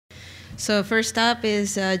So first up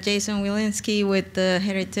is Jason Wielinski with the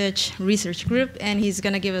Heritage Research Group, and he's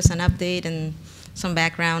going to give us an update and some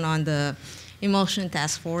background on the Emulsion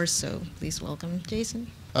Task Force. So please welcome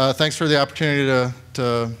Jason. Thanks for the opportunity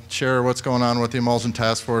to share what's going on with the Emulsion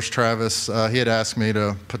Task Force. Travis, he had asked me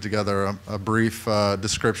to put together a brief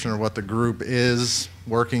description of what the group is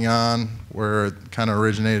working on, where it kind of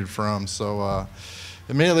originated from. So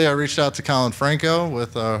immediately I reached out to Colin Franco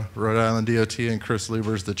with Rhode Island DOT, and Chris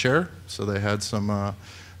Lieber's the chair. So they had some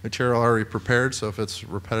material already prepared, so if it's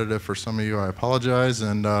repetitive for some of you, I apologize.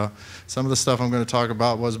 And some of the stuff I'm going to talk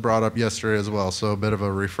about was brought up yesterday as well, so a bit of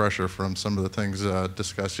a refresher from some of the things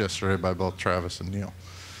discussed yesterday by both Travis and Neil.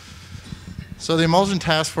 So the Emulsion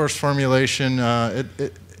Task Force formulation,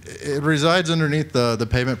 it resides underneath the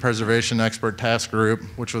Pavement Preservation Expert Task Group,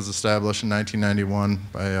 which was established in 1991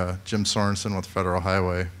 by Jim Sorensen with Federal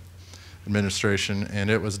Highway Administration, and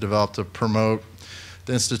it was developed to promote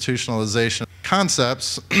the institutionalization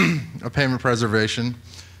concepts of pavement preservation,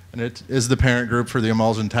 and it is the parent group for the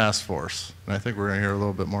Emulsion Task Force. And I think we're going to hear a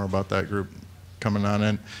little bit more about that group coming on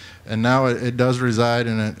in. And now it does reside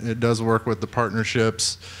and it does work with the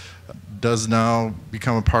partnerships, does now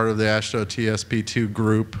become a part of the AASHTO TSP2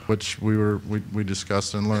 group, which we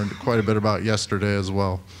discussed and learned quite a bit about yesterday as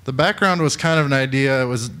well. The background was kind of an idea. It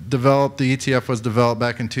was developed, the ETF was developed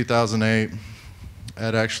back in 2008.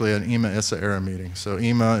 At actually an EMA-ISSA era meeting. So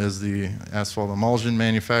EMA is the Asphalt Emulsion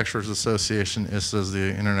Manufacturers Association, ISSA is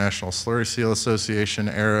the International Slurry Seal Association,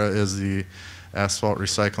 ERA is the Asphalt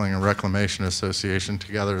Recycling and Reclamation Association.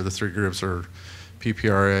 Together the three groups are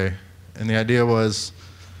PPRA. And the idea was,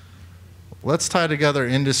 let's tie together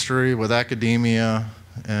industry with academia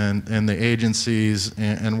and the agencies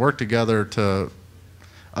and work together to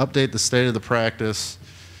update the state of the practice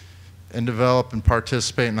and develop and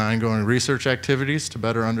participate in ongoing research activities to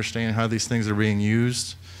better understand how these things are being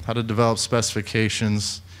used, how to develop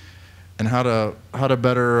specifications, and how to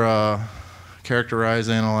better characterize,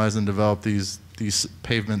 analyze, and develop these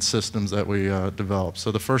pavement systems that we developed.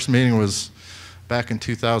 So the first meeting was back in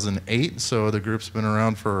 2008, so the group's been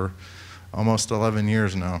around for almost 11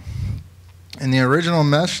 years now. And the original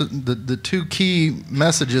the two key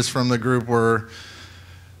messages from the group were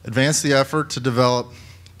advance the effort to develop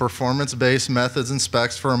performance-based methods and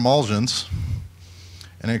specs for emulsions,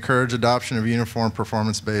 and encourage adoption of uniform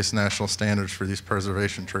performance-based national standards for these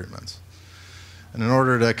preservation treatments. And in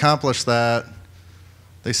order to accomplish that,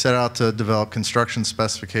 they set out to develop construction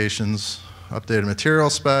specifications, updated material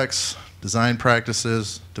specs, design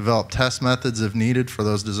practices, develop test methods if needed for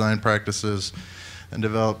those design practices, and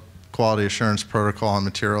develop quality assurance protocol on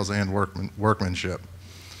materials and workmanship.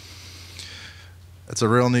 It's a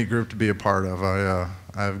real neat group to be a part of.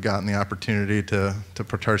 I've gotten the opportunity to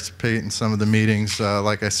participate in some of the meetings.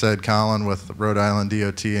 Like I said, Colin with Rhode Island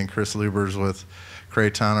DOT and Chris Lieber's with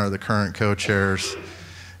Creighton are the current co-chairs.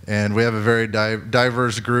 And we have a very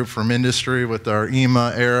diverse group from industry with our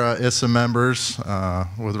EMA, ERA, ISSA members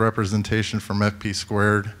with representation from FP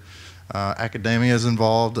Squared. Academia is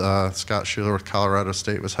involved. Scott Schuler with Colorado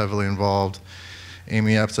State was heavily involved.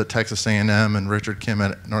 Amy Epps at Texas A&M and Richard Kim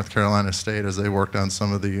at North Carolina State as they worked on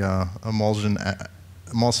some of the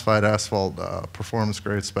emulsified asphalt performance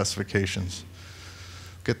grade specifications.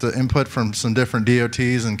 Get the input from some different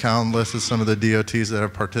DOTs, and Colin listed some of the DOTs that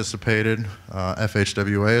have participated.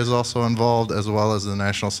 FHWA is also involved, as well as the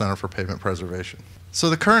National Center for Pavement Preservation. So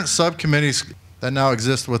the current subcommittees that now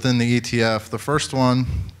exist within the ETF, the first one,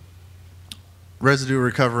 residue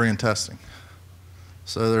recovery and testing.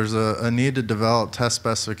 So there's a need to develop test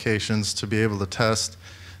specifications to be able to test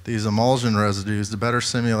these emulsion residues to better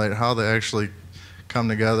simulate how they actually come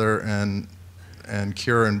together and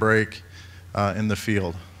cure and break in the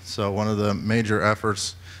field. So one of the major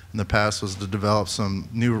efforts in the past was to develop some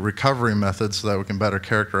new recovery methods so that we can better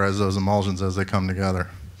characterize those emulsions as they come together.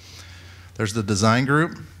 There's the design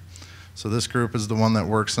group. So this group is the one that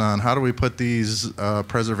works on how do we put these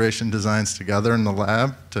preservation designs together in the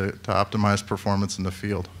lab to optimize performance in the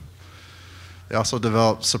field. They also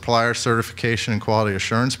develop supplier certification and quality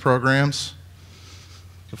assurance programs.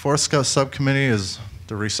 The fourth subcommittee is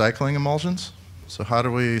the recycling emulsions. So how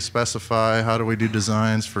do we specify, how do we do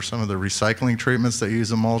designs for some of the recycling treatments that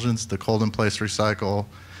use emulsions, the cold in place recycle,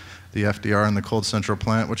 the FDR and the cold central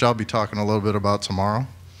plant, which I'll be talking a little bit about tomorrow.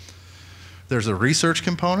 There's a research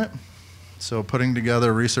component. So putting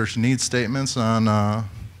together research needs statements on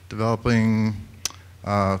developing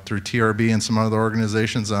through TRB and some other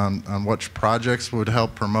organizations on which projects would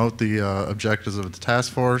help promote the objectives of the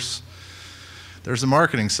task force. There's a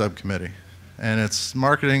marketing subcommittee, and it's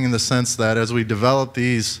marketing in the sense that as we develop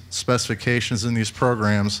these specifications in these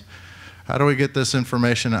programs, How do we get this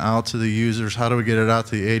information out to the users? How do we get it out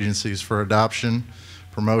to the agencies for adoption,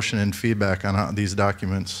 promotion, and feedback on how these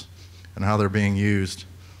documents and how they're being used?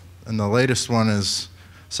 And the latest one is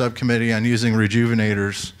subcommittee on using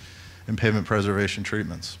rejuvenators in pavement preservation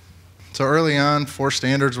treatments. So early on, 4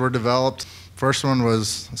 standards were developed. First one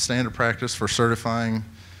was standard practice for certifying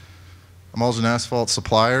emulsion asphalt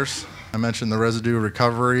suppliers. I mentioned the residue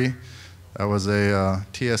recovery. That was a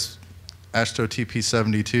ASHTO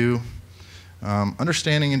TP72.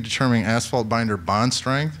 Understanding and determining asphalt binder bond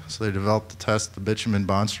strength. So they developed the test, the bitumen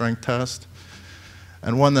bond strength test.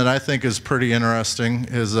 And one that I think is pretty interesting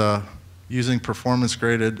is using performance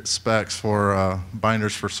graded specs for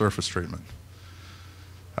binders for surface treatment.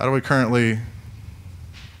 How do we currently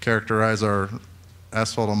characterize our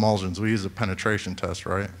asphalt emulsions? We use a penetration test,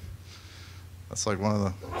 right? That's like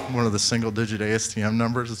one of the single-digit ASTM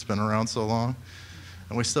numbers. It's been around so long,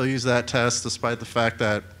 and we still use that test despite the fact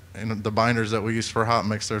that the binders that we use for hot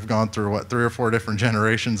mix have gone through what 3 or 4 different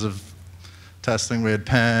generations of testing. We had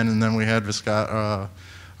Penn, and then we had our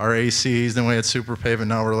ACs, then we had Super Pavement.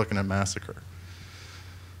 Now we're looking at Massacre.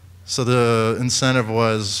 So the incentive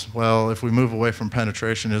was, well, if we move away from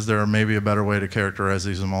penetration, is there maybe a better way to characterize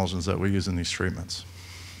these emulsions that we use in these treatments?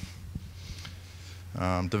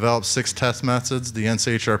 Developed 6 test methods. The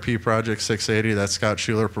NCPP project 680 that Scott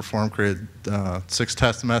Schuler performed created 6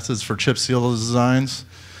 test methods for chip seal designs.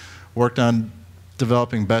 Worked on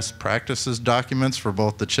developing best practices documents for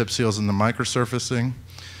both the chip seals and the microsurfacing.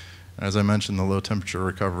 As I mentioned, the low temperature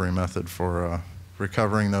recovery method for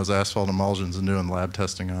recovering those asphalt emulsions and doing lab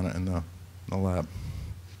testing on it in the lab.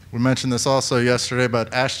 We mentioned this also yesterday, but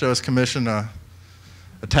ASHTO has commissioned a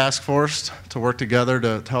task force to work together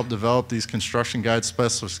to help develop these construction guide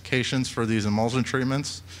specifications for these emulsion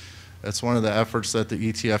treatments. It's one of the efforts that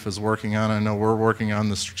the ETF is working on. I know we're working on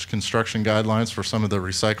the construction guidelines for some of the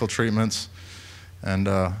recycle treatments, and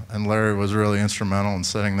Larry was really instrumental in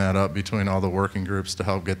setting that up between all the working groups to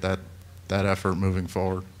help get that effort moving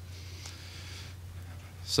forward.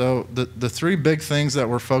 So the 3 big things that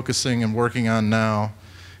we're focusing and working on now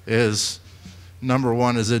is, number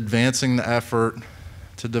 1 is advancing the effort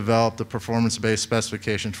to develop the performance-based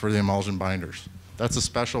specification for the emulsion binders. That's a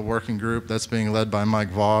special working group that's being led by Mike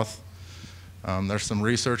Voth. There's some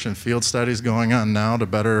research and field studies going on now to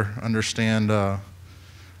better understand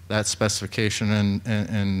that specification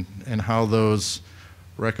and how those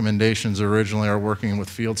recommendations originally are working with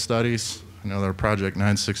field studies. I know their Project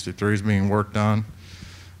 963 is being worked on.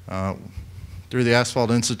 Through the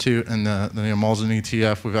Asphalt Institute and the Emulsion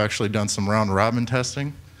ETF, we've actually done some round-robin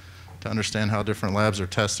testing to understand how different labs are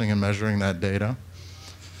testing and measuring that data.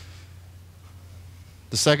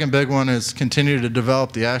 The second big one is continue to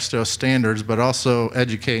develop the ASHTO standards, but also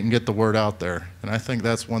educate and get the word out there. And I think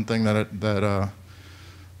that's one thing that I'm going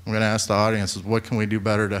to ask the audience is, what can we do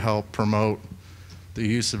better to help promote the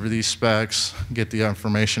use of these specs, get the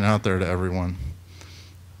information out there to everyone?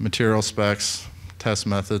 Material specs, test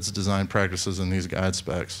methods, design practices, and these guide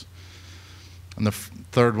specs. And the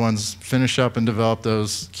third one's finish up and develop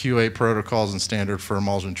those QA protocols and standard for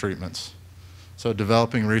emulsion treatments. So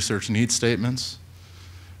developing research needs statements.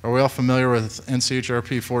 Are we all familiar with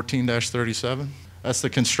NCPP 14-37? That's the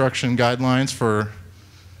construction guidelines for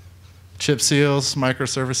chip seals,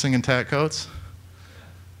 microsurfacing, and tack coats.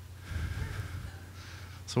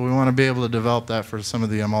 So we want to be able to develop that for some of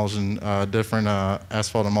the emulsion, different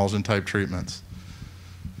asphalt emulsion type treatments.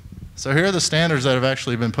 So here are the standards that have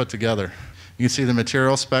actually been put together. You can see the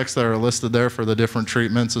material specs that are listed there for the different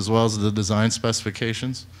treatments, as well as the design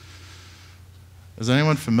specifications. Is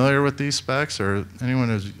anyone familiar with these specs, or anyone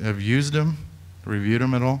have used them, reviewed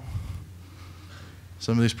them at all?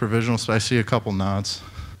 Some of these provisional specs, I see a couple nods.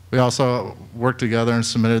 We also worked together and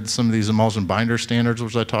submitted some of these emulsion binder standards,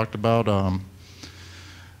 which I talked about.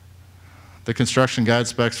 The construction guide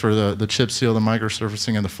specs for the chip seal, the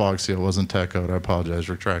microsurfacing, and the fog seal wasn't tech code. I apologize,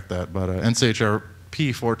 retract that. But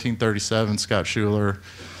NCPP 1437, Scott Schuler,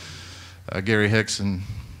 Gary Hicks, and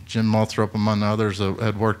Jim Multhrop, among others,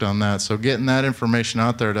 had worked on that. So getting that information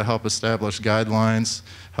out there to help establish guidelines,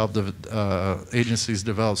 help the agencies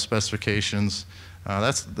develop specifications,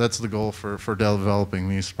 that's the goal for developing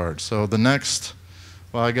these parts. So the next,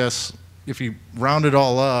 well, I guess if you round it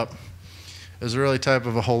all up, is really type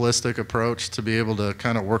of a holistic approach to be able to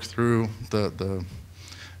kind of work through the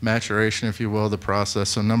maturation, if you will, the process.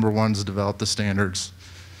 So number 1 is develop the standards,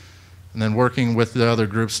 and then working with the other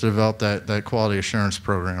groups to develop that quality assurance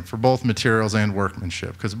program for both materials and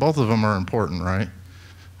workmanship, because both of them are important, right?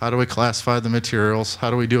 How do we classify the materials?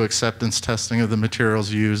 How do we do acceptance testing of the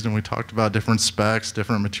materials used? And we talked about different specs,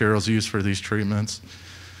 different materials used for these treatments.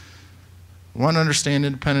 We want to understand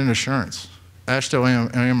independent assurance.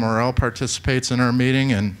 AASHTO AMRL participates in our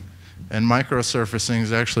meeting, and microsurfacing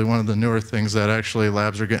is actually one of the newer things that actually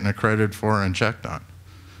labs are getting accredited for and checked on.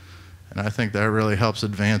 And I think that really helps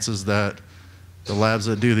advances that the labs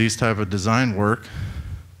that do these type of design work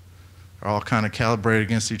are all kind of calibrated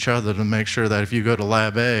against each other to make sure that if you go to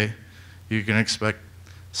lab A, you can expect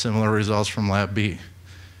similar results from lab B.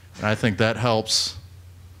 And I think that helps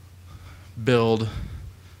build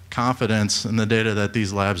confidence in the data that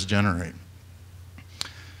these labs generate.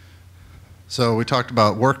 So we talked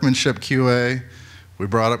about workmanship QA. We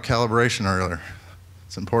brought up calibration earlier.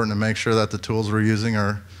 It's important to make sure that the tools we're using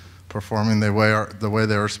are performing the way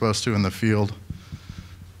they were supposed to in the field.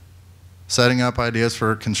 Setting up ideas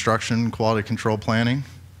for construction quality control planning.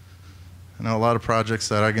 I know a lot of projects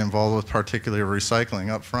that I get involved with, particularly recycling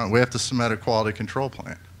up front, we have to submit a quality control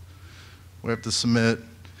plan. We have to submit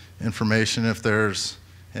information if there's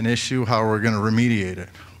an issue, how we're going to remediate it,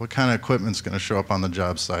 what kind of equipment's going to show up on the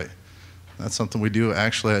job site. That's something we do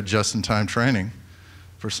actually at just-in-time training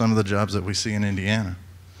for some of the jobs that we see in Indiana.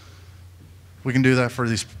 We can do that for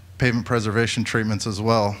these pavement preservation treatments as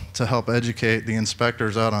well to help educate the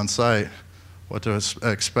inspectors out on site what to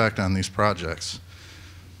expect on these projects.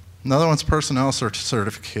 Another one's personnel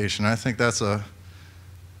certification. I think that's a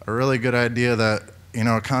really good idea that, you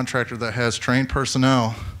know, a contractor that has trained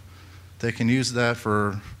personnel, they can use that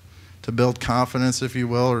to build confidence, if you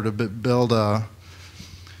will, or to build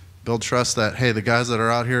trust that, hey, the guys that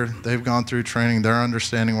are out here, they've gone through training, they're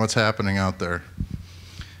understanding what's happening out there.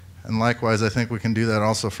 And likewise, I think we can do that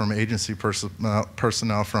also from agency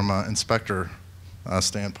personnel from an inspector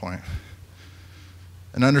standpoint.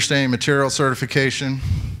 And understanding material certification,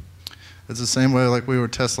 it's the same way like we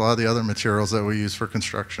would test a lot of the other materials that we use for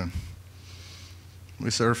construction.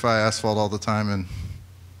 We certify asphalt all the time, and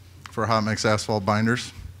for hot mix asphalt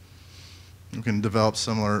binders, we can develop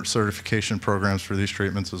similar certification programs for these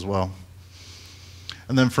treatments as well.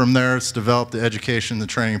 And then from there, it's develop the education, the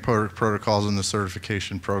training protocols, and the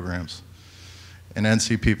certification programs. And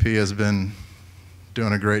NCPP has been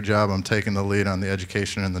doing a great job on taking the lead on the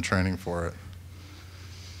education and the training for it.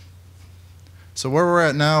 So where we're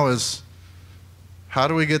at now is, how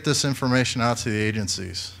do we get this information out to the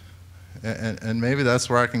agencies? And maybe that's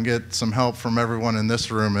where I can get some help from everyone in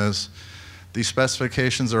this room is, these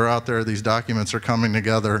specifications are out there, these documents are coming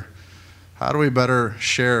together. How do we better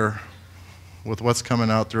share with what's coming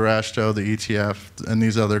out through AASHTO, the ETF, and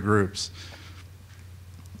these other groups?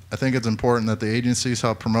 I think it's important that the agencies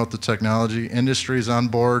help promote the technology, industry's on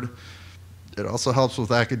board. It also helps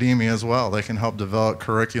with academia as well. They can help develop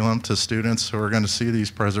curriculum to students who are going to see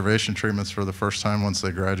these preservation treatments for the first time once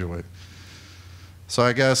they graduate. So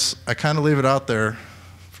I guess I kind of leave it out there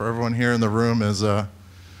for everyone here in the room is, you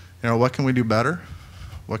know, what can we do better?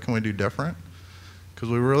 What can we do different? Because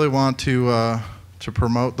we really want to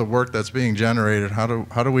promote the work that's being generated. How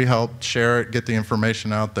do we help share it, get the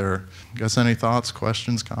information out there? Guess any thoughts,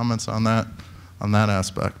 questions, comments on that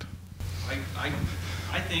aspect?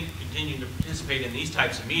 I think continuing to participate in these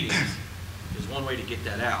types of meetings is one way to get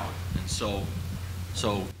that out. And so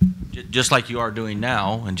just like you are doing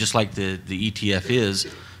now, and just like the ETF is,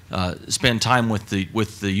 spend time with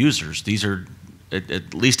the users. These are,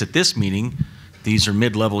 at least at this meeting, these are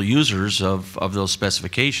mid-level users of those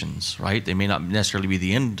specifications, right? They may not necessarily be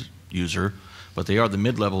the end user, but they are the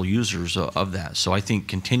mid-level users of that. So I think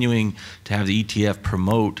continuing to have the ETF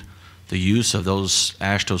promote the use of those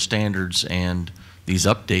AASHTO standards and these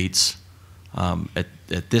updates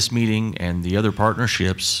at this meeting and the other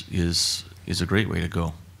partnerships is a great way to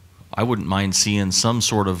go. I wouldn't mind seeing some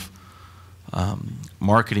sort of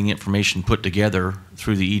marketing information put together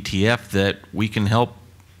through the ETF that we can help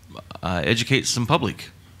educate some public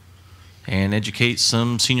and educate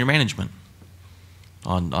some senior management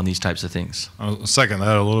on these types of things. I'll second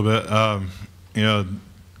that a little bit. On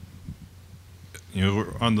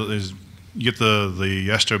the, you get the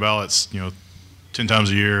AASHTO ballots, 10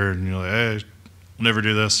 times a year, and you're like, hey, we'll never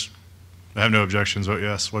do this. I have no objections, vote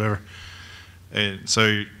yes, whatever. And so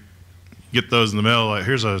you get those in the mail, like,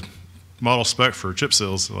 here's a model spec for chip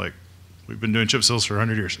seals. Like, we've been doing chip seals for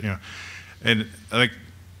 100 years, And I think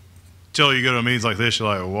till you go to meetings like this, you're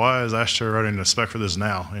like, why is AASHTO writing a spec for this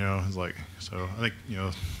now? It's like, so I think,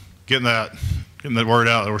 getting that word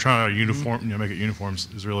out that we're trying to uniform, make it uniform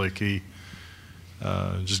is really key.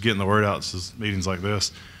 Just getting the word out to meetings like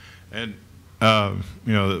this. And,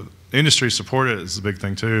 the industry support it is a big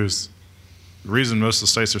thing too. Is the reason most of the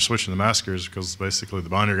states are switching to masker is because basically the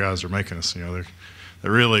binder guys are making us, they're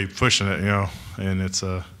really pushing it, and it's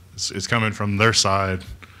coming from their side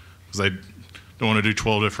because they don't want to do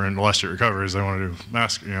 12 different elastic recoveries. They want to do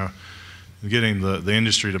mask, getting the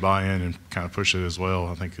industry to buy in and kind of push it as well,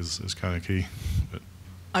 I think is kind of key. But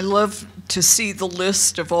I love to see the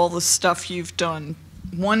list of all the stuff you've done.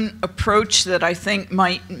 One approach that I think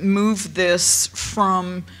might move this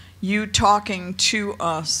from you talking to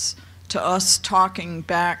us talking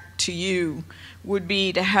back to you would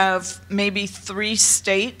be to have maybe 3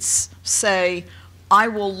 states say, I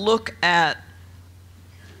will look at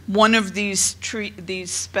one of these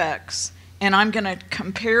specs and I'm going to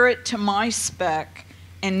compare it to my spec,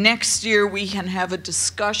 and next year we can have a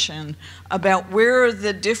discussion about where are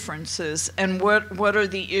the differences and what are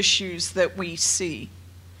the issues that we see.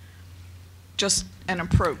 Just an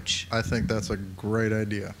approach. I think that's a great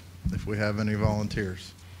idea, if we have any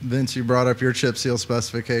volunteers. Vince, you brought up your chip seal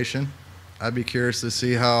specification. I'd be curious to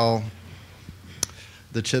see how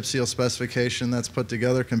the chip seal specification that's put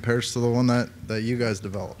together compares to the one that you guys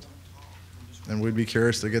developed. And we'd be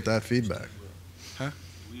curious to get that feedback. Huh?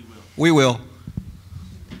 We will.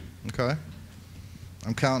 Okay.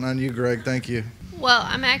 I'm counting on you, Greg. Thank you. Well,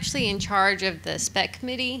 I'm actually in charge of the spec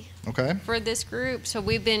committee Okay. for this group, so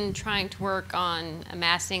we've been trying to work on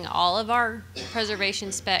amassing all of our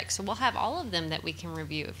preservation specs, so we'll have all of them that we can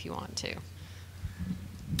review if you want to.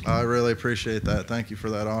 I really appreciate that. Thank you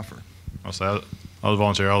for that offer. I'll say I'll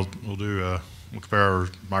volunteer. We'll compare our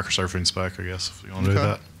microsurfing spec, I guess, if you want to do Okay.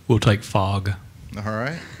 that. We'll take fog. All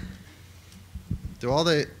right. Do all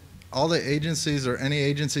the agencies or any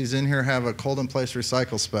agencies in here have a cold in place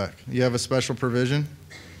recycle spec? You have a special provision?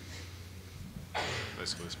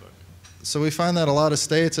 Basically spec. So we find that a lot of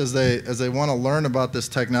states, as they want to learn about this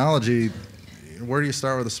technology, where do you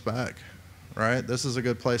start with a spec, right? This is a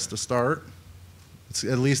good place to start. It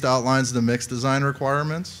at least outlines the mix design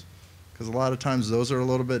requirements, because a lot of times those are a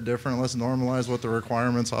little bit different. Let's normalize what the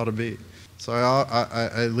requirements ought to be. So I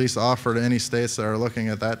at least offer to any states that are looking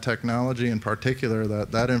at that technology in particular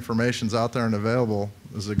that information's out there and available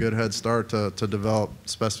is a good head start to develop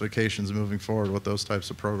specifications moving forward with those types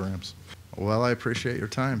of programs. Well, I appreciate your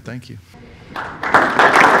time. Thank you.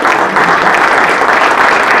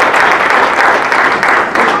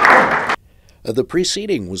 The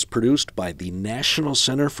preceding was produced by the National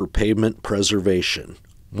Center for Pavement Preservation.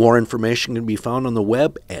 More information can be found on the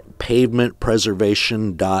web at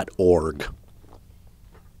pavementpreservation.org.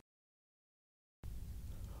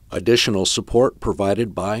 Additional support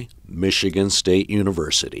provided by Michigan State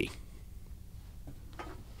University.